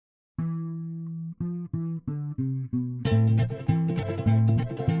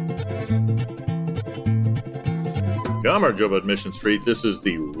Gomer Job at Mission Street. This is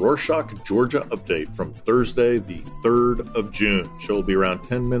the Rorschach, Georgia update from Thursday, the 3rd of June. Show will be around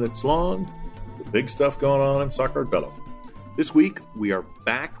 10 minutes long. The big stuff going on in Sakartvelo. This week, we are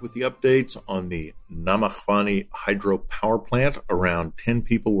back with the updates on the Namakhvani hydropower plant. Around 10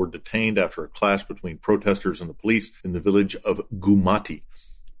 people were detained after a clash between protesters and the police in the village of Gumati.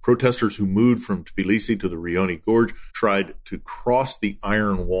 Protesters who moved from Tbilisi to the Rioni Gorge tried to cross the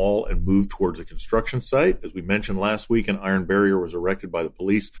iron wall and move towards a construction site. As we mentioned last week, an iron barrier was erected by the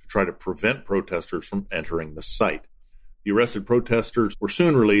police to try to prevent protesters from entering the site. The arrested protesters were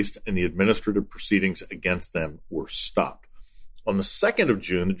soon released and the administrative proceedings against them were stopped. On the 2nd of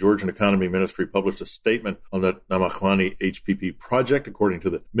June, the Georgian Economy Ministry published a statement on the Namakhvani HPP project. According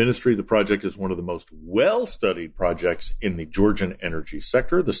to the ministry, the project is one of the most well-studied projects in the Georgian energy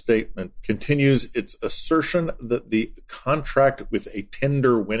sector. The statement continues its assertion that the contract with a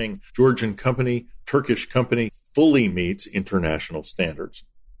tender-winning Georgian company, Turkish company, fully meets international standards.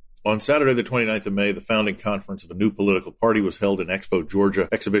 On Saturday, the 29th of May, the founding conference of a new political party was held in Expo Georgia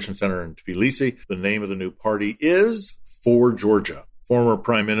Exhibition Center in Tbilisi. The name of the new party is For Georgia. Former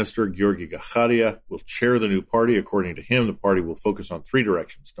Prime Minister Giorgi Gakharia will chair the new party. According to him, the party will focus on 3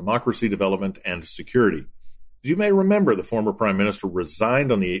 directions: democracy, development, and security. As you may remember, the former Prime Minister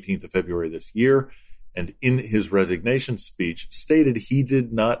resigned on the 18th of February this year, and in his resignation speech stated he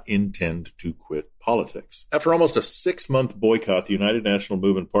did not intend to quit politics. After almost a 6-month boycott, the United National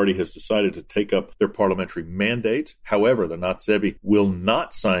Movement Party has decided to take up their parliamentary mandate. However, the Natsebi will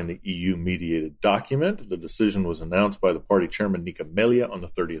not sign the EU-mediated document. The decision was announced by the party chairman Nika Melia on the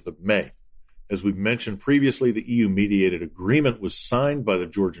 30th of May. As we've mentioned previously, the EU-mediated agreement was signed by the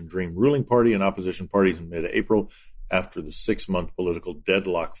Georgian Dream ruling party and opposition parties in mid-April after the 6-month political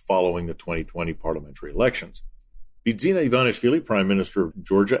deadlock following the 2020 parliamentary elections. Bidzina Ivanishvili, Prime Minister of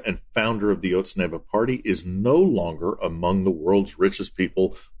Georgia and founder of the Otzneba Party, is no longer among the world's richest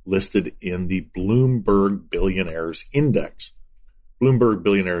people listed in the Bloomberg Billionaires Index. Bloomberg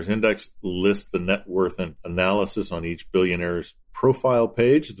Billionaires Index lists the net worth and analysis on each billionaire's profile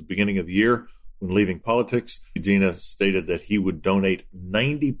page. At the beginning of the year, when leaving politics, Bidzina stated that he would donate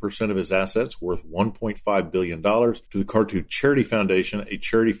 90% of his assets, worth $1.5 billion, to the Khartu Charity Foundation, a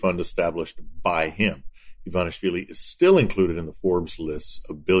charity fund established by him. Ivanishvili is still included in the Forbes lists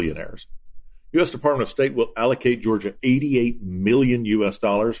of billionaires. U.S. Department of State will allocate Georgia $88 million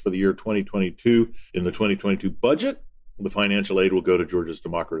for the year 2022 in the 2022 budget. The financial aid will go to Georgia's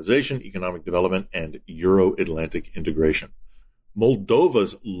democratization, economic development, and Euro-Atlantic integration.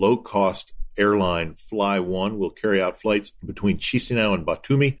 Moldova's low-cost airline Fly1 will carry out flights between Chisinau and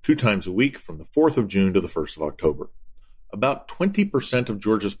Batumi 2 times a week from the 4th of June to the 1st of October. About 20% of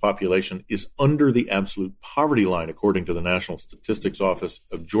Georgia's population is under the absolute poverty line, according to the National Statistics Office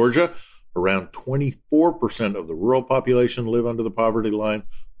of Georgia. Around 24% of the rural population live under the poverty line,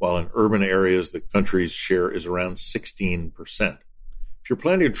 while in urban areas, the country's share is around 16%. If you're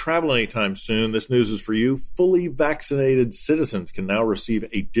planning to travel anytime soon, this news is for you. Fully vaccinated citizens can now receive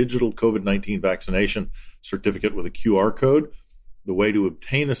a digital COVID-19 vaccination certificate with a QR code. The way to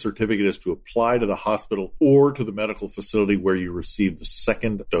obtain a certificate is to apply to the hospital or to the medical facility where you received the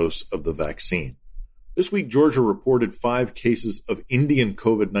 2nd dose of the vaccine. This week, Georgia reported 5 cases of Indian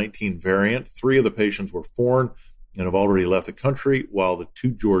COVID-19 variant. 3 of the patients were foreign and have already left the country, while the 2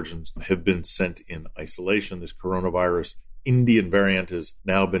 Georgians have been sent in isolation. This coronavirus Indian variant has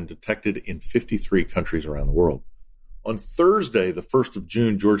now been detected in 53 countries around the world. On Thursday, the 1st of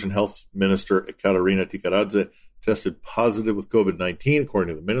June, Georgian Health Minister Ekaterina Tikaradze tested positive with COVID-19.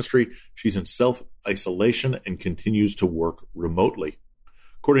 According to the ministry, she's in self-isolation and continues to work remotely.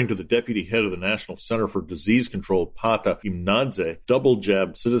 According to the deputy head of the National Center for Disease Control, Pata Imnadze,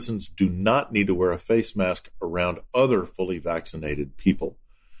 double-jabbed citizens do not need to wear a face mask around other fully vaccinated people.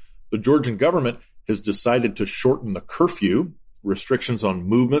 The Georgian government has decided to shorten the curfew. Restrictions on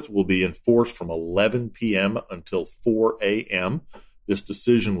movement will be enforced from 11 p.m. until 4 a.m. This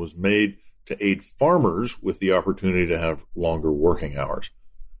decision was made to aid farmers with the opportunity to have longer working hours.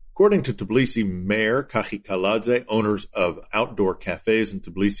 According to Tbilisi Mayor Kachi Kaladze, owners of outdoor cafes in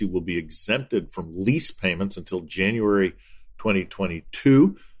Tbilisi will be exempted from lease payments until January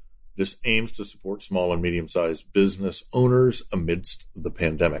 2022. This aims to support small and medium-sized business owners amidst the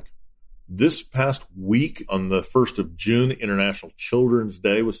pandemic. This past week, on the 1st of June, the International Children's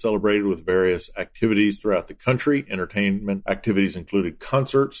Day was celebrated with various activities throughout the country. Entertainment activities included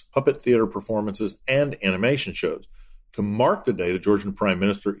concerts, puppet theater performances, and animation shows. To mark the day, the Georgian Prime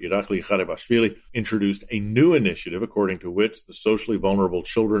Minister, Irakli Garibashvili, introduced a new initiative according to which the socially vulnerable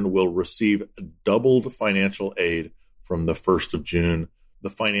children will receive doubled financial aid from the 1st of June The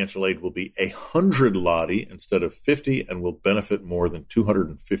financial aid will be 100 lari instead of 50 and will benefit more than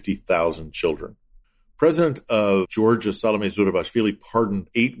 250,000 children. President of Georgia, Salome Zurabashvili, pardoned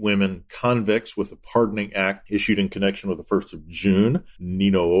 8 women convicts with a pardoning act issued in connection with the 1st of June.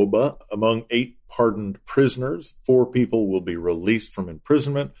 Nino-Oba. Among 8 pardoned prisoners, 4 people will be released from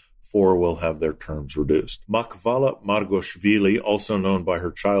imprisonment. 4 will have their terms reduced. Makvala Margoshvili, also known by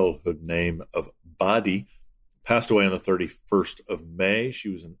her childhood name of Badi, passed away on the 31st of May. She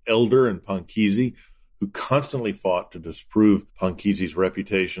was an elder in Pankizi who constantly fought to disprove Pankizi's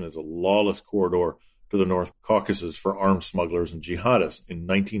reputation as a lawless corridor to the North Caucasus for arms smugglers and jihadists. In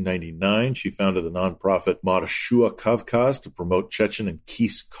 1999, she founded the nonprofit Marshua Kavkaz to promote Chechen and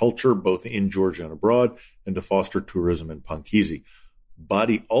Kis culture both in Georgia and abroad and to foster tourism in Pankizi.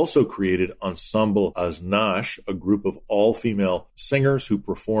 Badi also created Ensemble Aznash, a group of all-female singers who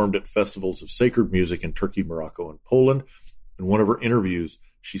performed at festivals of sacred music in Turkey, Morocco, and Poland. In one of her interviews,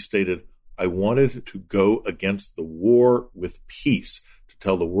 she stated, "I wanted to go against the war with peace, to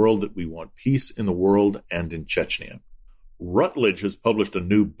tell the world that we want peace in the world and in Chechnya." Rutledge has published a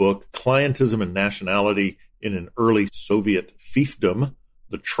new book, Clientism and Nationality in an Early Soviet Fiefdom,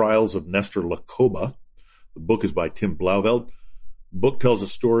 The Trials of Nestor Lakoba. The book is by Tim Blauvelt. The book tells a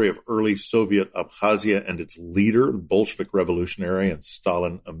story of early Soviet Abkhazia and its leader, the Bolshevik revolutionary and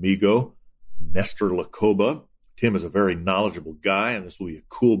Stalin amigo, Nestor Lakoba. Tim is a very knowledgeable guy, and this will be a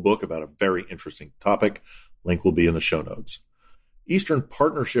cool book about a very interesting topic. Link will be in the show notes. Eastern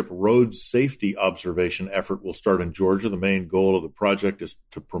Partnership Road Safety Observation effort will start in Georgia. The main goal of the project is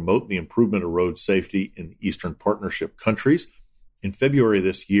to promote the improvement of road safety in the Eastern Partnership countries. In February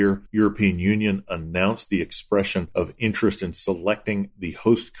this year, European Union announced the expression of interest in selecting the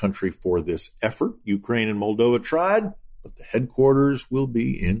host country for this effort. Ukraine and Moldova tried, but the headquarters will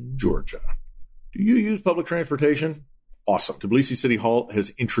be in Georgia. Do you use public transportation? Awesome. Tbilisi City Hall has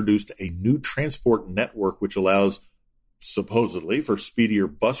introduced a new transport network which allows, supposedly, for speedier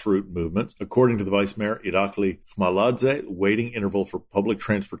bus route movements. According to the Vice Mayor, Irakli Khmaladze, the waiting interval for public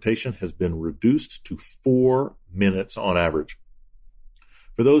transportation has been reduced to 4 minutes on average.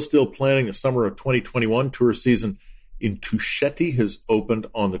 For those still planning the summer of 2021 tourist season in Tusheti has opened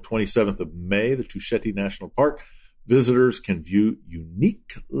on the 27th of May, the Tusheti National Park. Visitors can view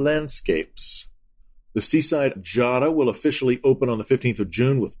unique landscapes. The seaside Jada will officially open on the 15th of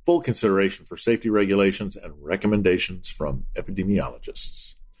June with full consideration for safety regulations and recommendations from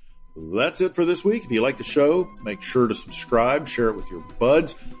epidemiologists. That's it for this week. If you like the show, make sure to subscribe, share it with your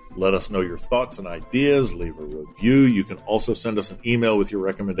buds. Let us know your thoughts and ideas. Leave a review. You can also send us an email with your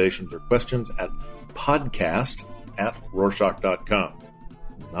recommendations or questions at podcast@rorschach.com.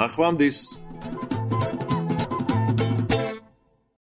 Nachwamdis.